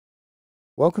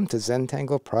Welcome to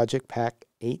Zentangle Project Pack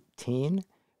 18.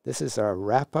 This is our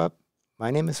wrap-up. My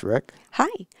name is Rick. Hi,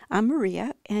 I'm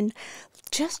Maria, and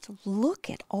just look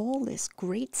at all this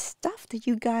great stuff that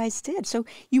you guys did. So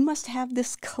you must have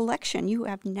this collection. You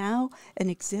have now an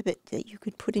exhibit that you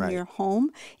could put in Right. your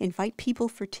home, invite people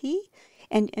for tea,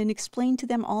 and explain to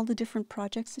them all the different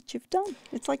projects that you've done.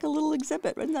 It's like a little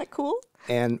exhibit. Isn't that cool?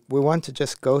 And we want to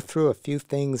just go through a few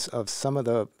things of some of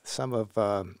the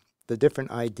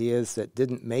different ideas that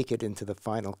didn't make it into the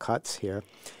final cuts here.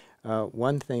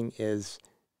 One thing is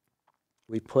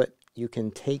you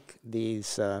can take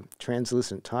these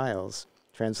translucency tiles,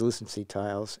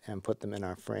 and put them in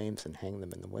our frames and hang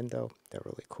them in the window. They're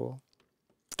really cool.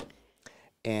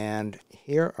 And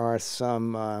here are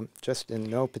some, just in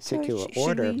no particular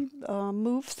order. Should we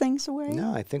move things away?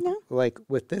 No, I think No? like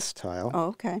with this tile, Oh,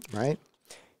 okay. right?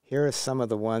 Here are some of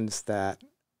the ones that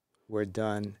were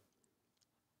done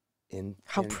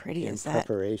How pretty in is that?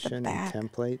 preparation The and back.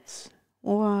 templates,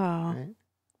 Wow. right?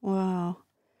 Wow.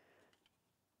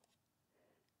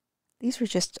 These were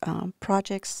just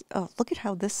projects. Oh, look at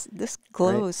how this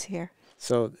glows here.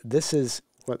 So this is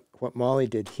what Molly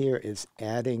did here is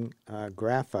adding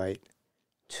graphite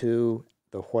to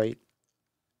the white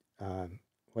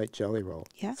jelly roll.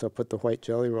 Yeah. So put the white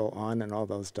jelly roll on and all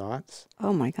those dots,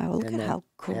 Oh my God! Look and at then how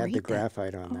great add the that.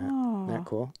 graphite on that. Isn't that Oh,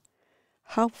 cool?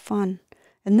 how fun!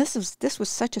 And this was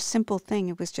such a simple thing.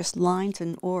 It was just lines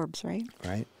and orbs, right?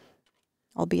 Right.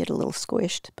 Albeit a little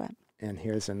squished, but And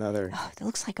here's another. oh, it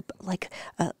looks like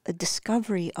a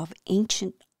discovery of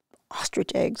ancient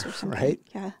ostrich eggs or something. Right?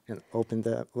 Yeah. And opened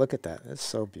up. Look at that. It's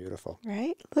so beautiful.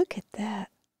 Right. Look at that.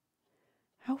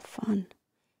 How fun!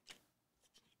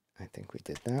 I think we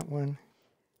did that one.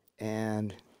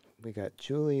 And we got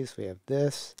Julie's. We have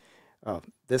this. Oh,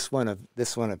 this one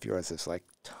of yours is like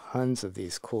tons of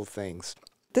these cool things.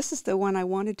 This is the one I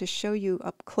wanted to show you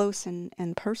up close and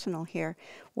personal here,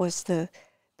 was the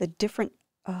different,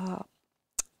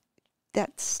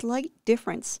 that slight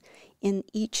difference in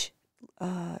each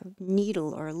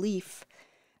needle or leaf,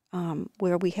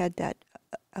 where we had that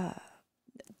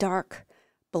dark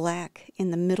black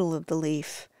in the middle of the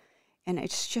leaf. And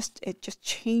it just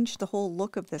changed the whole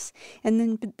look of this. And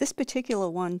then this particular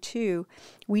one, too,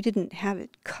 we didn't have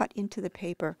it cut into the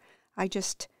paper. I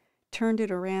just turned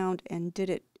it around and did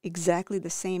it exactly the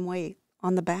same way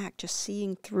on the back, just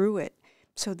seeing through it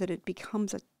so that it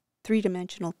becomes a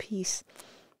three-dimensional piece.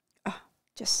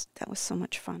 That was so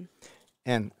much fun.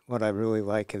 And what I really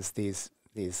like is these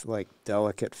like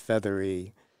delicate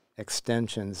feathery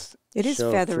extensions. It is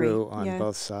show feathery, through on yeah.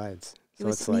 both sides. It So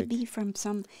was it's like maybe from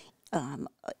some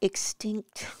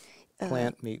extinct...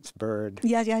 plant meets bird.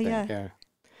 Yeah. Yeah.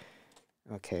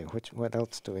 Okay, what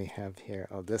else do we have here?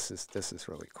 Oh, this is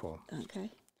really cool.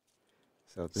 Okay.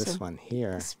 So this one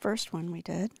here, This first one we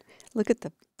did. Look at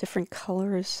the different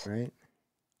colors. right?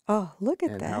 Oh, look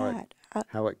at And that.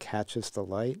 how it catches the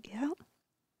light. Yeah.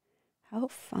 How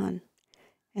fun.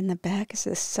 And the back is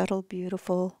this subtle,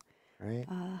 beautiful. Right.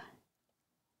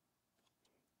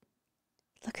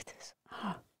 Look at this.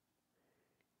 Oh,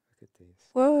 Look at these.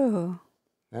 whoa.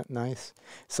 That nice.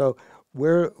 So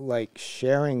we're like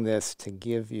sharing this to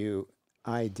give you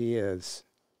ideas.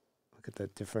 Look at the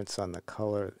difference on the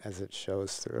color as it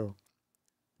shows through.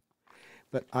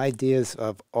 But ideas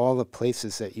of all the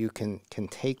places that you can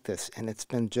take this. And it's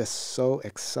been just so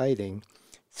exciting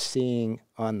seeing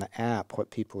on the app what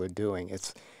people are doing.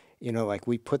 It's, like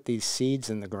we put these seeds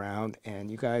in the ground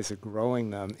and you guys are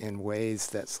growing them in ways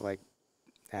that's like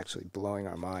actually blowing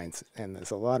our minds. And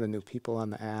there's a lot of new people on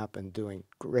the app and doing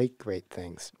great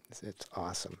things. It's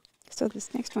awesome. So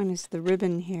this next one is the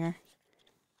ribbon here.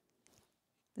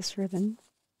 This ribbon.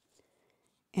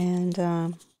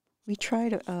 And we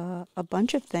tried a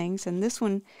bunch of things. And this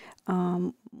one,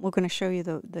 we're going to show you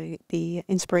the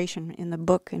inspiration in the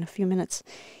book in a few minutes.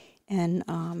 And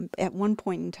at one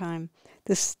point in time,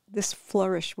 this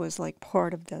flourish was like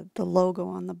part of the logo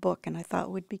on the book, and I thought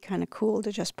it would be kind of cool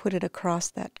to just put it across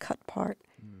that cut part.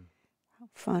 How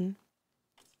fun.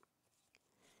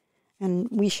 And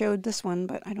we showed this one,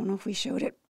 but I don't know if we showed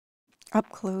it up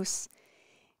close.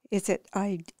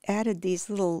 I added these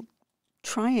little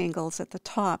triangles at the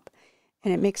top,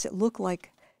 and it makes it look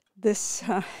like this...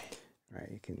 Right,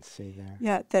 you can see there.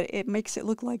 Yeah, that it makes it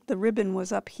look like the ribbon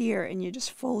was up here and you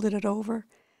just folded it over.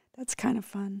 That's kind of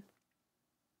fun.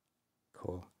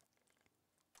 Cool.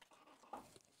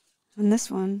 On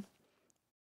this one,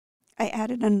 I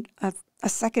added a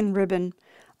second ribbon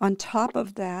on top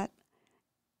of that.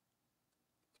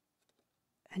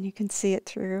 And you can see it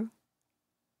through.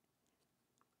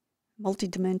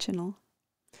 Multi-dimensional.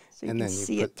 So you And can then you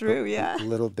see put it through, yeah. a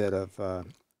little bit of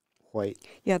white.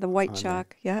 Yeah, the white on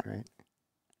chalk. there, Yeah, right?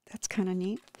 that's kind of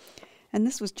neat. And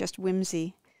this was just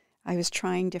whimsy. I was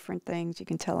trying different things. You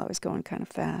can tell I was going kind of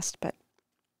fast, but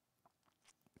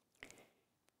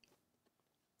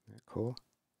Cool.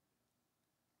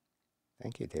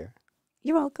 Thank you, dear.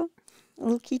 you're welcome. A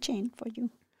little keychain for you.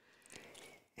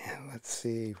 And let's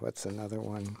see, what's another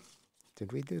one?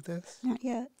 Did we do this? Not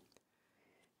yet.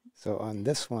 So on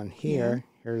this one here,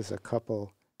 here's a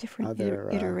couple Different other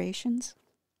iterations.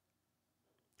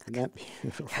 Isn't that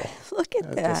beautiful? Look at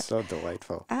That's that. just so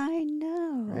delightful. I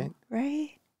know. Right?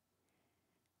 Right?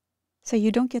 So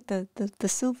you don't get the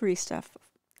silvery stuff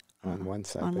On one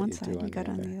side, on but one you side. do You on got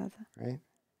the on other, the other. right?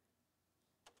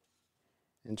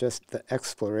 And just the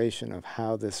exploration of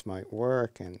how this might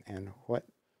work and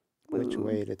which Ooh.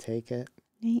 way to take it,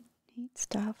 Neat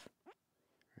stuff.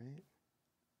 right?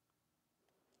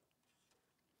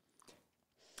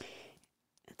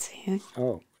 Let's see.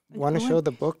 Oh, want to show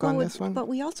the book on this one? But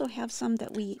we also have some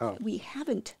that we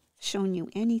haven't shown you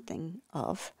anything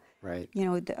of. Right. You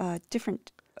know,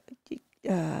 different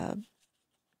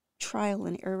trial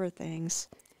and error things.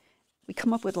 We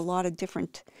come up with a lot of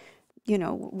different, you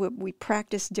know, we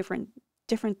practice different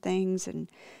things and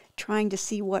trying to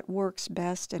see what works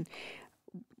best. And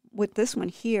with this one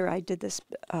here, I did this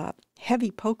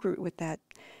heavy poke root with that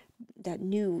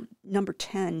new number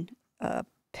 10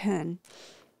 pen.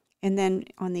 And then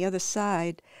on the other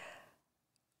side,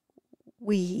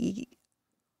 we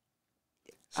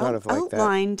Sort of like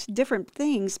outlined different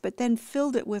things, but then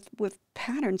filled it with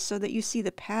patterns so that you see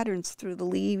the patterns through the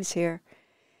leaves here.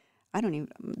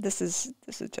 This is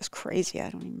just crazy. I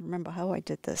don't even remember how I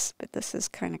did this, but this is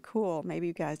kind of cool. Maybe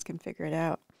you guys can figure it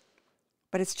out.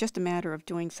 But it's just a matter of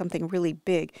doing something really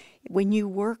big. When you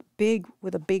work big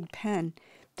with a big pen,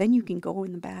 then you can go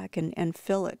in the back and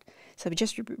fill it. So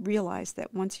just realize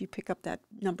that once you pick up that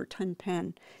number 10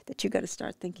 pen, that you got to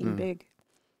start thinking big.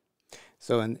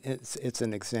 So it's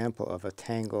an example of a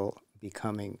tangle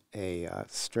becoming a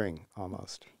string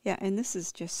almost. Yeah, and this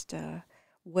is just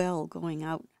well going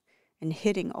out and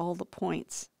hitting all the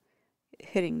points,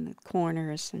 hitting the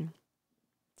corners and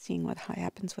seeing what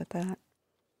happens with that.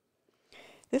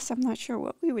 This, I'm not sure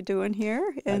what we were doing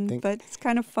here, but it's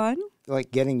kind of fun.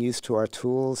 Like getting used to our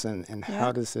tools and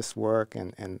how does this work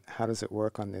and how does it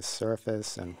work on this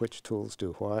surface and which tools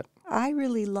do what. I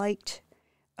really liked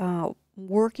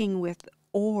working with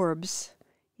orbs.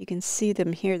 You can see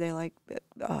them here. They're like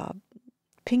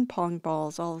ping pong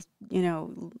balls all, you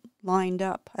know, lined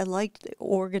up. I liked the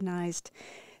organized,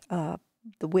 the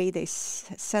way they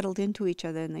settled into each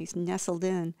other and they nestled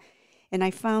in. And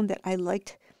I found that I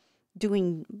liked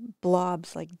doing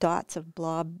blobs, like dots of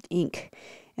blob ink,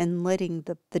 and letting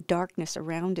the darkness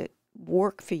around it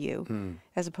work for you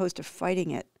as opposed to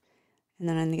fighting it. And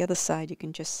then on the other side, you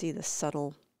can just see the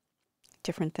subtle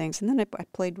different things. And then I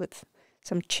played with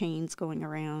some chains going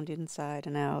around inside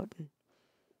and out.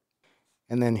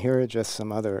 And then here are just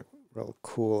some other real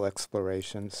cool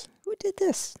explorations. Who did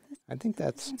this? I think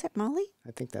that's... Is that Molly?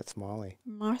 I think that's Molly.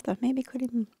 Martha. Maybe it could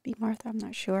even be Martha. I'm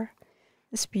not sure.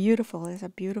 It's beautiful. It's a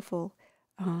beautiful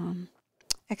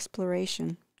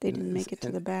exploration. They didn't make it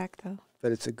to the back, though.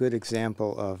 But it's a good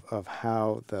example of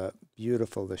how the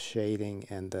shading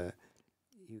and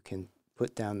you can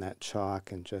put down that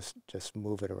chalk and just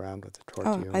move it around with the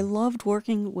tortillon. Oh, I loved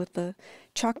working with the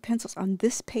chalk pencils on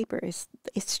this paper.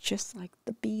 It's just like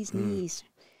the bee's knees.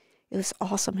 It was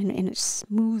awesome, and it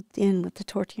smoothed in with the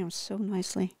tortillon so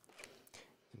nicely.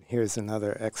 Here's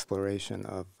another exploration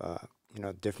of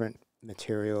different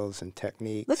materials and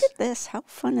techniques. Look at this. How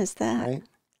fun is that? Right?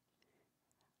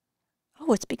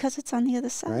 Oh, it's because it's on the other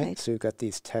side. Right. So you've got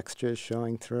these textures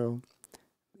showing through.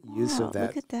 Use of that,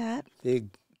 look at that big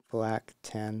black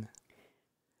 10.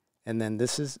 And then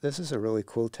this is a really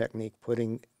cool technique,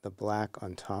 putting the black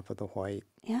on top of the white.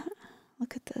 Yeah.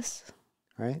 Look at this.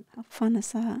 Right? How fun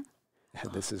is that?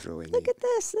 This is really neat. Look at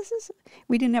this.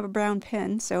 We didn't have a brown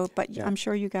pen, but Yeah. I'm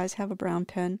sure you guys have a brown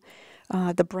pen.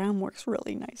 The brown works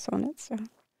really nice on it. So.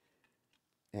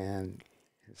 And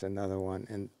here's another one.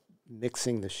 And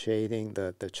mixing the shading,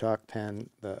 the chalk pen,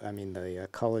 the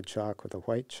colored chalk with the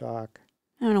white chalk.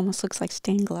 It almost looks like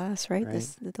stained glass, right? Right.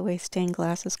 The way stained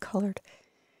glass is colored.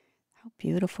 How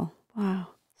beautiful. Wow.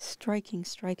 Striking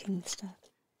stuff.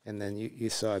 And then you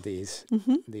saw these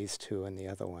two and the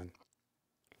other one.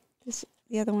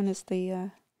 The other one is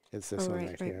the... It's this one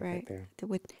right here, right there.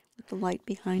 With the light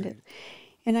behind it.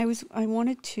 And I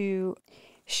wanted to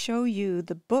show you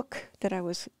the book that I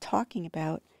was talking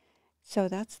about. So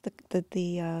that's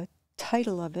the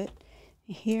title of it.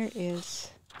 Here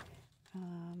is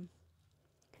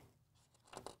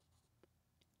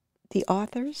the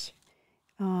authors.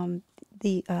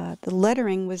 the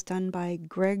lettering was done by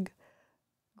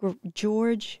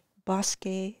George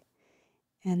Bosquet,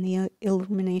 and the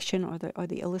illumination or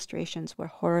the illustrations were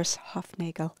Horace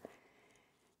Hofnagel.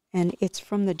 And it's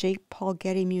from the J. Paul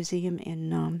Getty Museum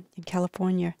in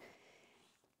California.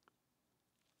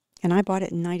 And I bought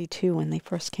it in '92 when they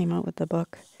first came out with the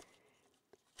book.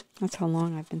 That's how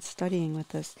long I've been studying with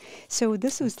this. So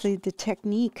this was the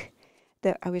technique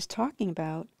that I was talking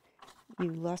about.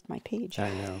 You lost my page.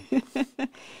 I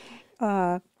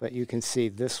know. But you can see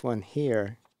this one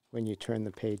here when you turn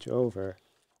the page over.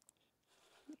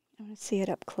 I want to see it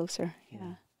up closer.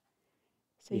 Yeah.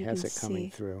 So he has it coming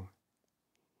through.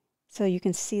 So you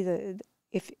can see the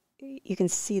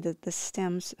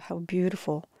stems, how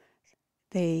beautiful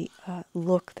they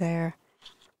look there.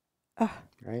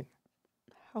 Right.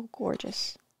 How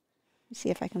gorgeous. Let me see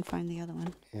if I can find the other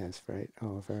one. Yeah, it's right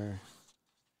over.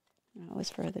 No, it was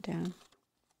further down.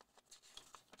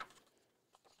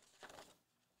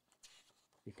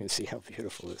 You can see how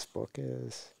beautiful this book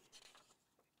is.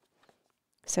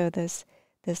 So there's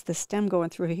the stem going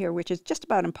through here, which is just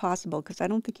about impossible because I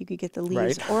don't think you could get the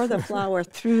leaves or the flower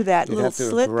through that You'd little have to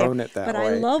slit have grown there. it that but way.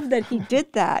 I love that he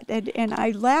did that, and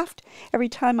I laughed every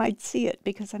time I'd see it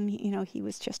because he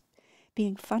was just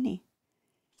being funny.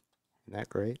 Isn't that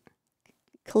great?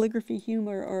 Calligraphy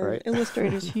humor or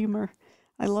illustrator's humor.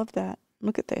 I love that.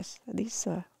 Look at this. Are these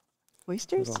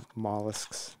oysters? Little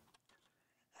mollusks.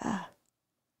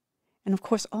 And of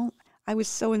course, I was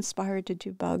so inspired to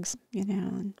do bugs,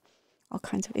 and all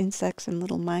kinds of insects and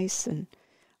little mice and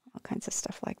all kinds of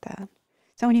stuff like that.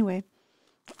 So anyway.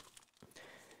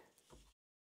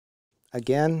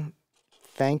 Again,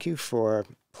 thank you for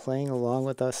playing along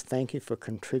with us. Thank you for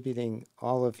contributing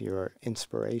all of your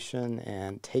inspiration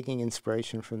and taking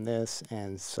inspiration from this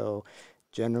and so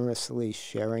generously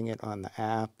sharing it on the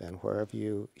app and wherever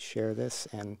you share this.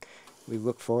 And we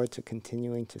look forward to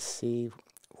continuing to see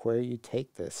where you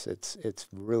take this. It's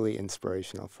really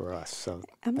inspirational for us. So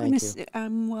thank you.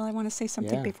 Well, I want to say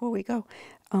something before we go.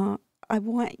 I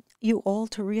want you all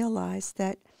to realize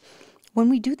that when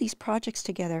we do these projects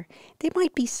together, there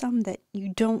might be some that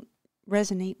you don't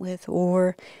resonate with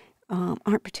or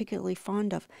aren't particularly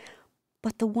fond of,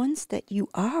 but the ones that you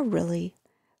are really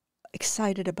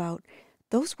excited about,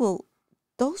 those will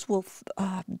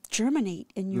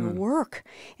germinate in your work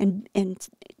and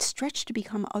stretch to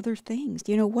become other things.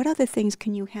 What other things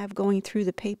can you have going through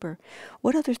the paper?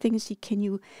 What other things can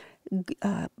you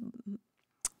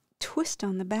twist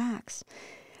on the backs?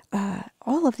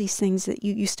 All of these things that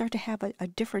you start to have a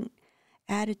different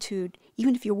attitude.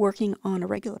 Even if you're working on a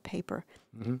regular paper,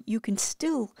 you can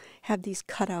still have these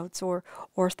cutouts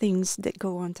or things that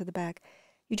go onto the back.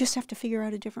 You just have to figure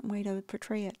out a different way to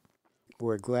portray it.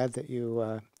 We're glad that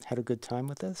you had a good time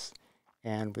with us,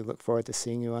 and we look forward to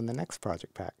seeing you on the next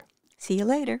project pack. See you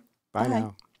later. Bye Bye.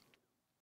 now.